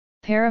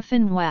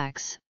Paraffin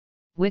wax,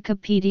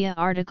 Wikipedia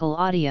article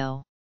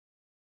audio.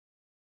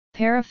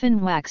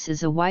 Paraffin wax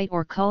is a white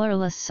or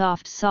colorless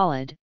soft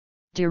solid,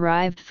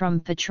 derived from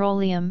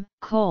petroleum,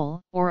 coal,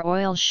 or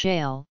oil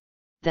shale,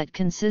 that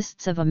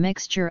consists of a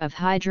mixture of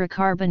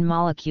hydrocarbon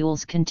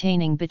molecules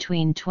containing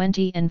between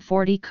 20 and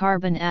 40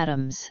 carbon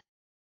atoms.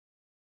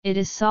 It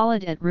is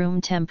solid at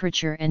room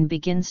temperature and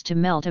begins to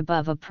melt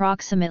above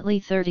approximately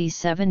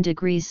 37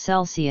 degrees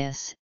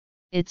Celsius.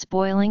 Its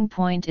boiling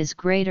point is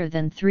greater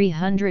than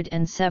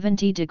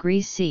 370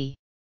 degrees C.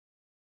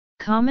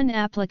 Common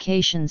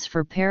applications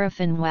for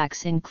paraffin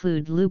wax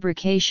include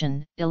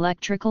lubrication,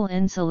 electrical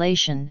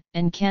insulation,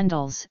 and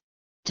candles.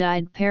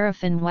 Dyed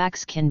paraffin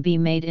wax can be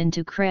made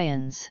into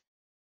crayons.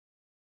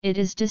 It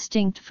is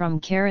distinct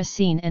from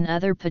kerosene and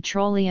other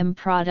petroleum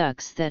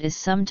products that is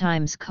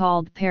sometimes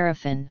called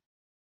paraffin.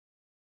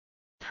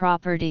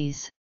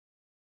 Properties.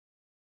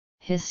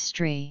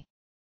 History.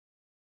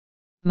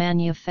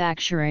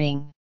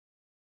 Manufacturing.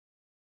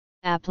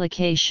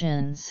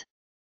 Applications.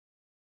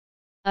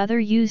 Other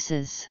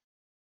uses.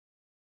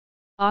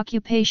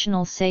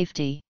 Occupational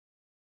safety.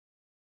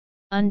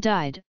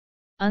 Undyed,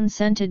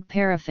 unscented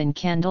paraffin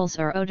candles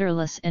are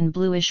odorless and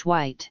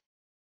bluish-white.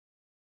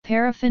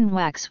 Paraffin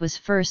wax was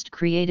first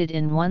created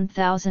in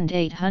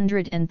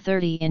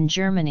 1830 in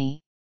Germany,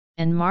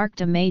 and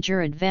marked a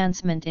major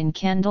advancement in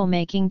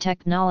candle-making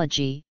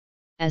technology,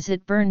 as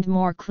it burned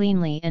more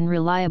cleanly and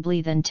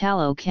reliably than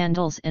tallow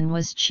candles and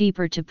was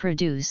cheaper to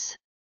produce.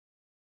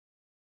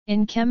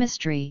 In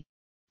chemistry,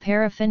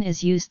 paraffin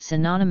is used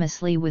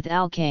synonymously with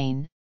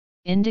alkane,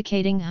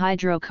 indicating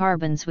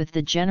hydrocarbons with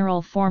the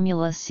general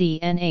formula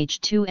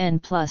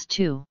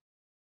CnH2n+2.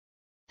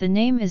 The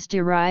name is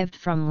derived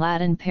from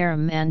Latin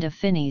param and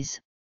affinis,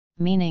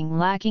 meaning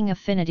lacking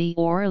affinity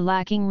or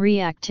lacking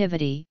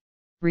reactivity,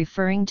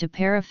 referring to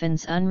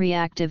paraffin's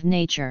unreactive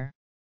nature.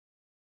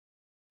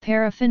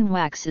 Paraffin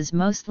wax is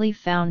mostly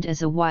found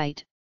as a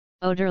white,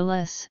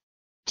 odorless,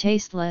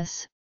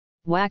 tasteless,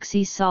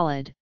 waxy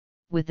solid,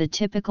 with a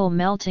typical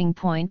melting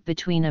point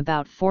between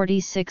about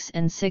 46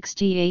 and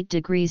 68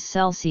 degrees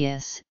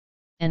Celsius,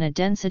 and a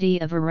density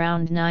of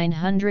around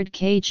 900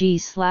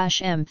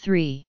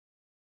 kg/m3.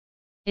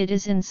 It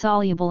is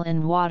insoluble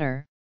in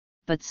water,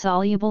 but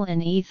soluble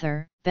in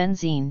ether,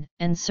 benzene,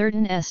 and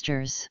certain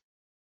esters.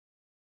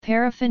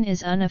 Paraffin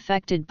is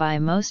unaffected by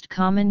most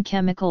common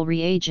chemical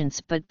reagents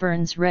but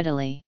burns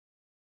readily.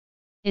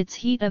 Its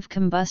heat of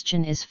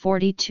combustion is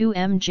 42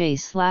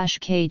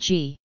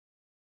 mJ/kg.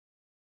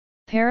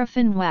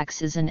 Paraffin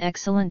wax is an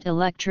excellent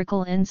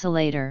electrical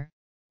insulator,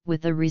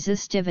 with a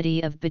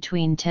resistivity of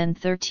between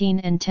 1013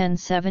 and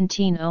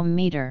 1017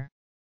 ohm-meter.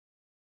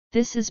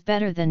 This is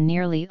better than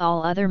nearly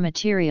all other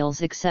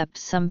materials except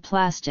some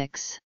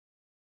plastics.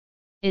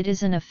 It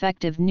is an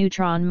effective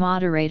neutron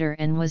moderator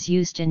and was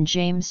used in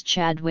James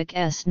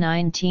Chadwick's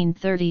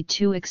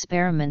 1932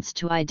 experiments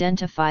to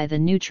identify the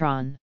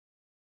neutron.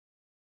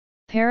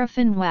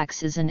 Paraffin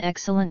wax is an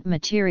excellent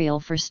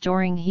material for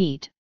storing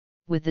heat,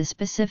 with a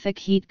specific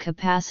heat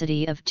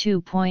capacity of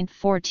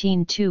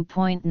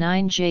 2.14–2.9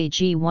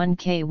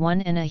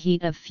 Jg1K1 and a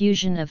heat of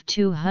fusion of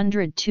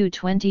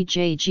 200–220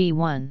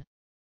 Jg1.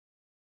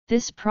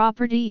 This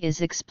property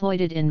is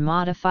exploited in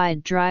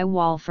modified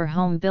drywall for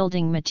home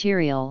building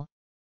material.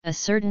 A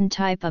certain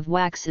type of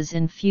wax is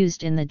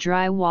infused in the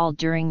drywall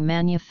during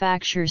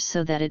manufacture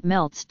so that it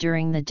melts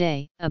during the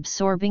day,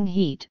 absorbing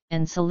heat,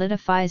 and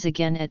solidifies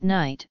again at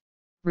night,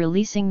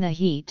 releasing the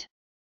heat.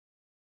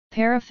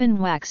 Paraffin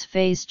wax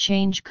phase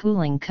change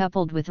cooling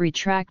coupled with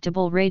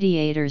retractable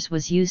radiators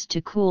was used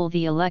to cool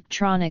the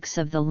electronics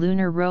of the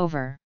lunar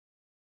rover.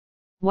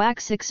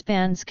 Wax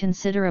expands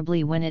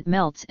considerably when it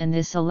melts, and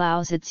this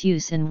allows its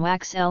use in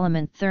wax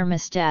element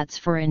thermostats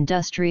for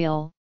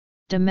industrial,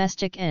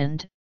 domestic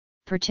and,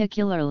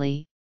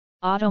 particularly,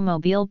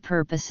 automobile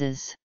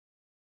purposes.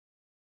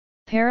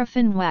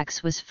 Paraffin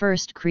wax was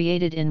first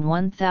created in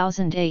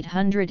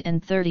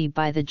 1830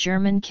 by the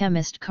German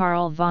chemist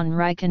Karl von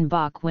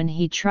Reichenbach when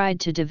he tried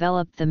to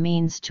develop the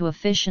means to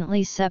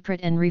efficiently separate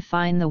and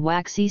refine the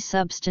waxy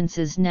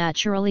substances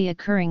naturally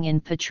occurring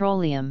in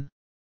petroleum.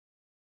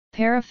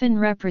 Paraffin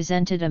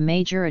represented a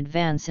major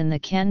advance in the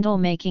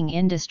candle-making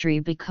industry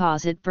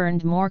because it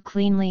burned more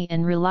cleanly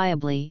and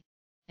reliably,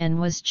 and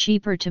was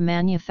cheaper to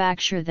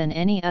manufacture than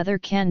any other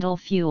candle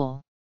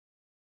fuel.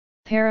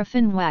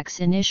 Paraffin wax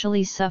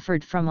initially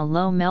suffered from a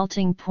low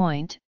melting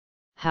point,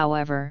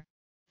 however,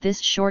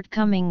 this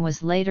shortcoming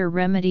was later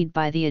remedied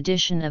by the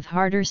addition of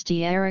harder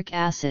stearic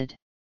acid.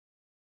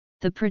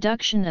 The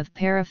production of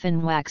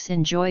paraffin wax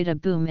enjoyed a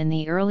boom in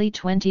the early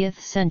 20th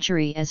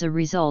century as a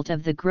result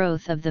of the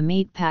growth of the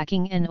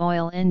meatpacking and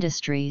oil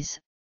industries,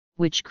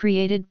 which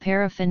created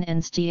paraffin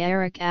and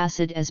stearic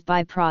acid as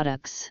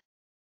byproducts.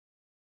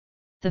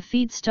 The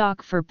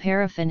feedstock for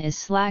paraffin is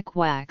slack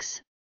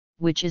wax,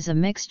 which is a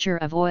mixture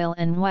of oil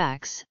and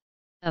wax,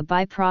 a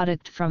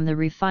byproduct from the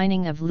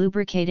refining of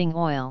lubricating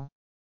oil.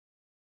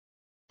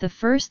 The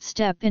first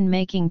step in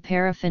making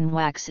paraffin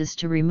wax is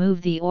to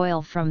remove the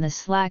oil from the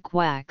slack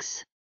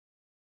wax.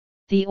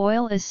 The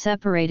oil is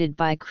separated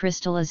by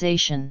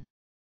crystallization.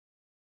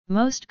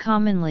 Most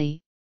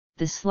commonly,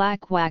 the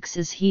slack wax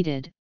is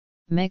heated,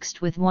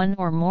 mixed with one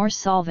or more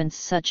solvents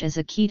such as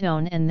a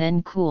ketone and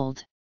then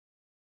cooled.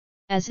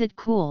 As it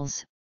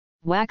cools,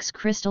 wax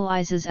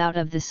crystallizes out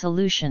of the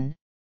solution,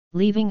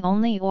 leaving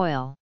only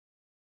oil.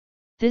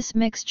 This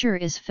mixture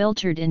is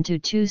filtered into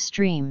two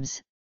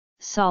streams,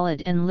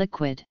 solid and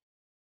liquid.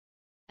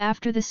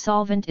 After the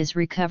solvent is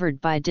recovered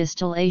by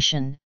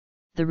distillation,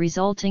 the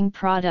resulting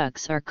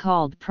products are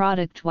called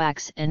product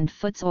wax and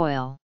foots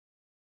oil.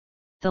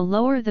 The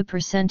lower the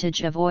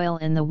percentage of oil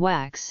in the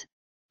wax,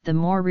 the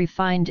more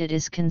refined it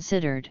is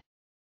considered.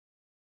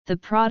 The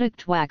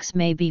product wax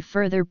may be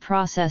further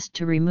processed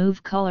to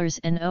remove colors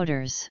and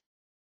odors.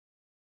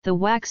 The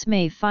wax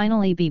may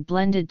finally be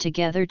blended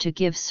together to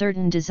give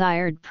certain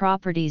desired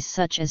properties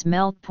such as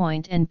melt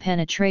point and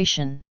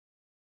penetration.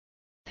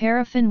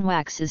 Paraffin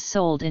wax is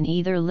sold in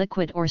either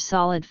liquid or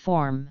solid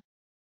form.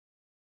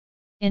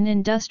 In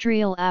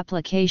industrial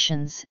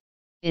applications,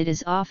 it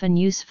is often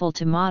useful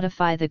to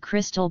modify the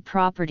crystal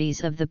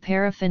properties of the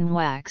paraffin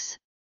wax,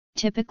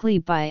 typically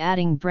by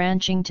adding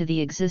branching to the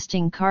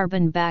existing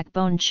carbon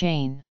backbone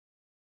chain.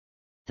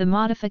 The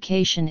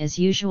modification is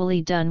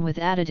usually done with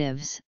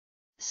additives,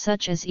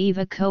 such as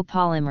EVA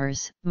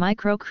copolymers,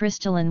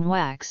 microcrystalline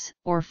wax,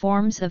 or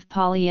forms of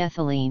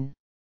polyethylene.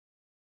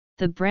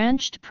 The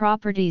branched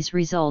properties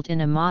result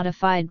in a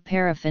modified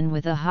paraffin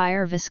with a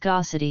higher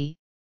viscosity,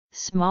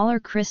 smaller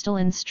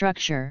crystalline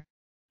structure,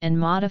 and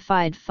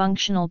modified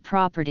functional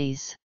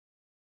properties.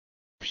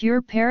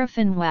 Pure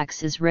paraffin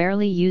wax is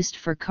rarely used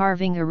for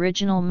carving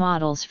original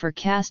models for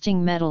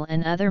casting metal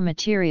and other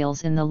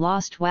materials in the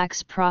lost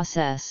wax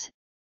process,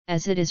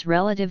 as it is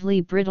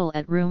relatively brittle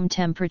at room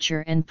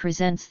temperature and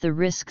presents the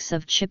risks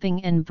of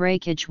chipping and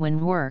breakage when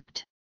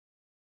worked.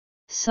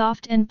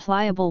 Soft and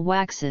pliable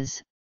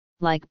waxes,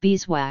 like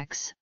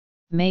beeswax,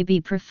 may be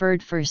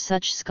preferred for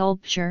such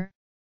sculpture,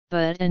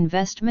 but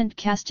investment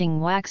casting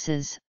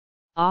waxes,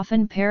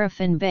 often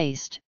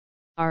paraffin-based,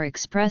 are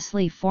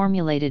expressly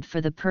formulated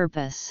for the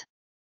purpose.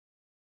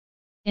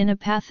 In a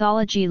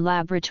pathology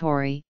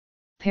laboratory,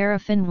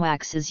 paraffin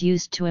wax is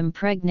used to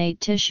impregnate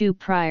tissue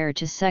prior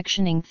to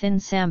sectioning thin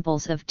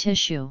samples of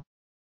tissue.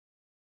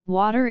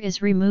 Water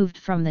is removed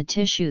from the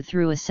tissue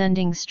through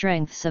ascending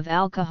strengths of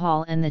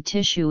alcohol and the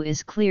tissue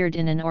is cleared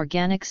in an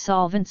organic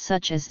solvent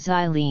such as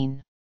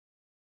xylene.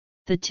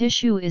 The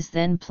tissue is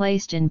then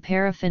placed in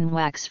paraffin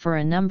wax for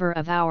a number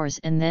of hours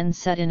and then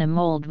set in a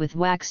mold with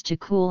wax to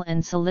cool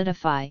and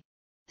solidify.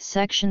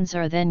 Sections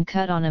are then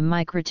cut on a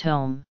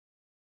microtome.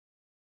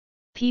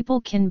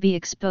 People can be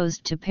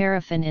exposed to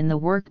paraffin in the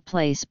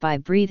workplace by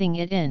breathing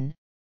it in,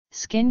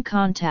 skin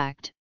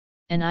contact,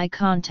 and eye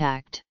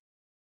contact.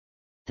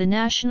 The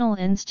National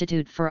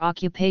Institute for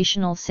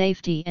Occupational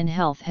Safety and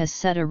Health has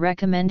set a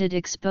recommended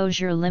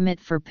exposure limit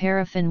for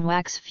paraffin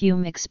wax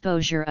fume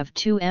exposure of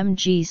 2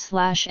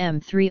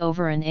 mg/m3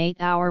 over an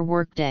 8-hour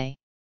workday.